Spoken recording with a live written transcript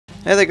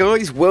Hey there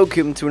guys,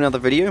 welcome to another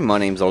video. My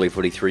name's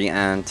Ollie43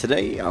 and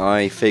today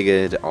I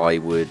figured I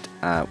would,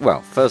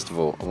 well, first of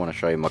all I want to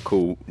show you my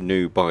cool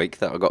new bike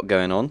that I got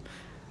going on.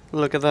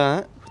 Look at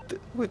that,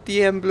 with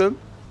the emblem.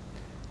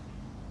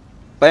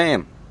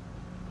 Bam!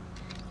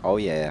 Oh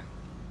yeah.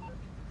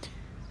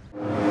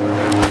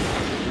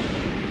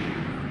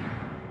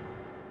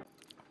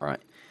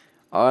 Right,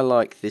 I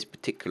like this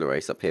particular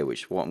race up here,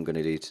 which is what I'm going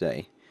to do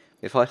today.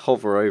 If I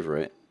hover over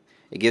it,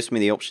 it gives me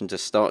the option to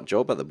start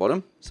job at the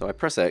bottom, so I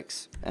press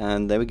X,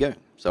 and there we go.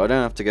 So I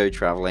don't have to go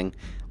traveling,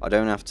 I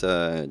don't have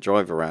to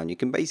drive around, you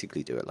can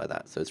basically do it like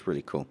that, so it's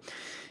really cool.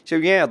 So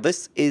yeah,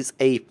 this is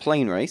a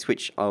plane race,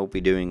 which I'll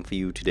be doing for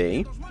you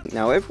today.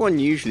 Now everyone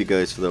usually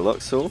goes for the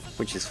Luxor,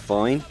 which is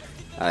fine.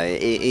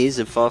 It is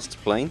a faster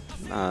plane,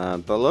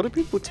 but a lot of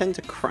people tend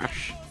to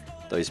crash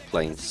those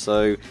planes.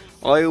 So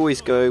I always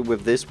go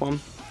with this one,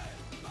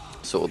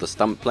 sort of the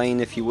stunt plane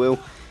if you will.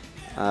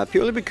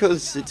 Purely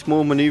because it's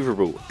more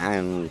maneuverable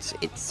and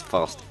it's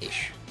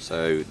fast-ish,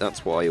 so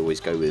that's what I always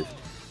go with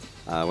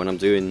when I'm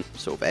doing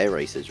sort of air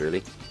races,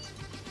 really.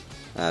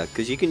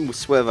 Because you can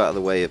swerve out of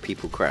the way of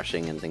people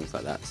crashing and things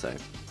like that, so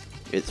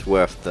it's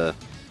worth the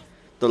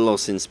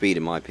loss in speed,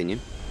 in my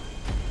opinion.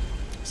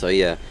 So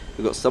yeah,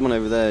 we've got someone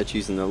over there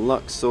choosing the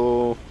Luxor.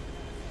 What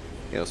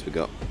else we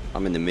got?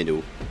 I'm in the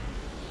middle.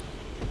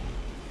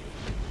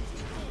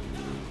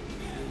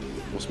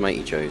 What's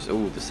matey chose?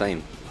 Oh, the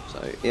same.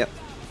 So yep.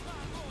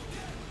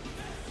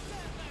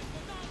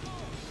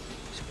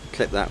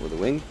 Clip that with a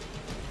wing.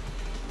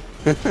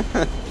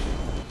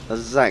 That's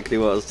exactly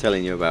what I was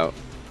telling you about.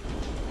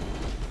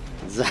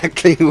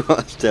 Exactly what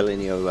I was telling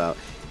you about.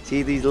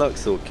 See these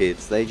Luxor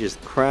kids, they just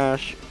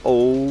crash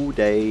all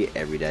day,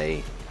 every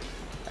day.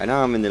 And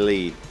now I'm in the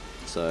lead,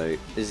 so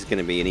this is going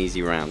to be an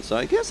easy round. So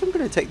I guess I'm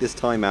going to take this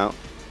time out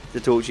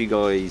to talk to you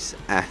guys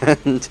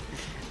and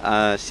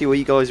see what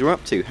you guys are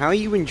up to. How are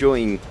you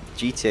enjoying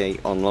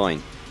GTA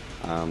Online?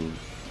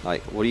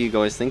 Like, what do you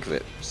guys think of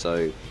it?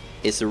 So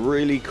it's a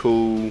really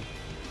cool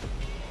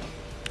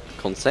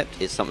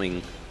concept. It's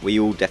something we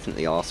all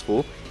definitely ask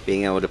for,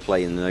 being able to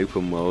play in an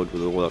open world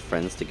with all our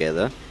friends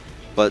together.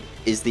 But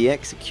is the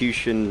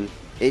execution,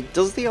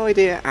 does the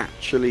idea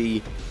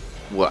actually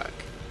work?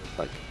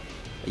 Like,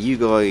 are you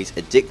guys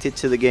addicted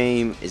to the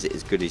game? Is it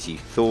as good as you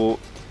thought?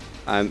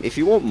 If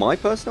you want my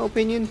personal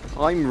opinion,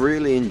 I'm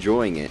really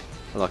enjoying it.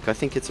 Like, I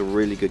think it's a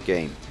really good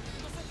game.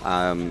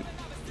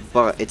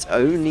 But it's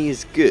only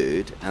as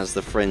good as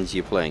the friends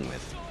you're playing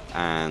with.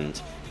 And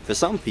for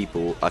some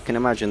people, I can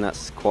imagine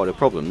that's quite a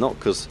problem. Not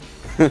because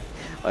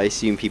I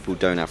assume people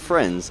don't have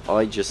friends,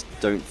 I just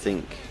don't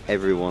think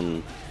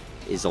everyone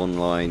is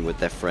online with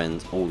their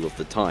friends all of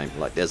the time.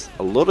 Like, there's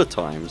a lot of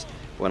times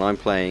when I'm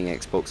playing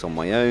Xbox on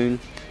my own,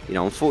 you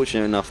know, I'm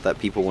fortunate enough that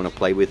people want to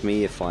play with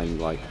me if I'm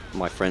like,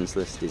 my friends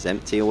list is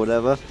empty or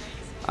whatever.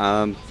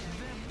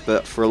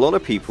 But for a lot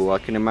of people, I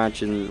can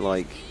imagine,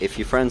 like, if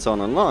your friends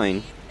aren't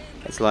online,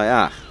 it's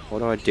like, what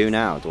do I do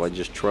now? Do I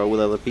just troll with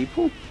other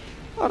people?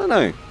 I don't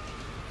know.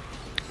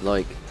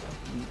 Like,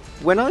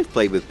 when I've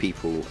played with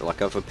people,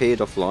 like I've appeared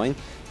offline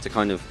to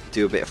kind of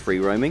do a bit of free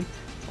roaming,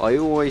 I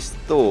always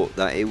thought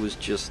that it was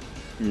just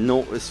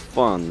not as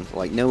fun,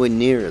 like nowhere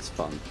near as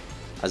fun,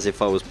 as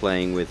if I was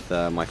playing with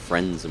my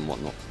friends and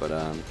whatnot. But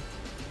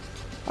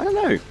I don't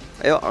know.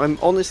 I'm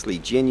honestly,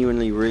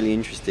 genuinely really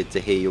interested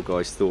to hear your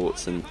guys'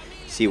 thoughts and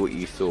see what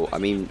you thought. I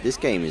mean, this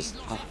game is,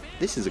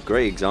 this is a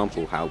great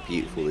example of how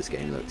beautiful this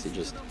game looks.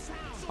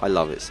 I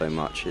love it so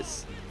much.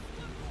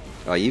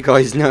 You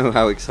guys know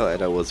how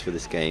excited I was for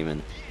this game,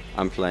 and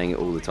I'm playing it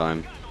all the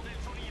time.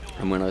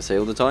 And when I say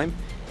all the time,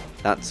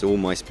 that's all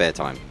my spare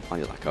time.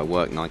 I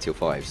work 9 till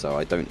 5, so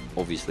I don't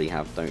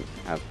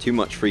have too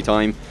much free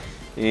time.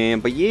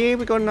 But yeah,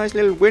 we got a nice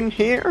little win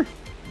here,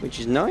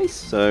 which is nice.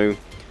 So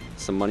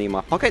some money in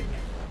my pocket.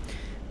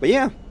 But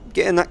yeah,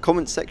 get in that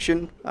comment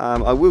section.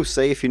 I will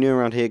say, if you're new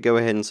around here, go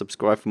ahead and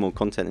subscribe for more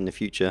content in the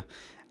future.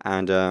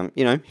 And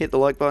you know, hit the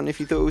like button if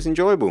you thought it was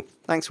enjoyable.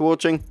 Thanks for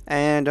watching,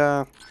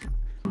 and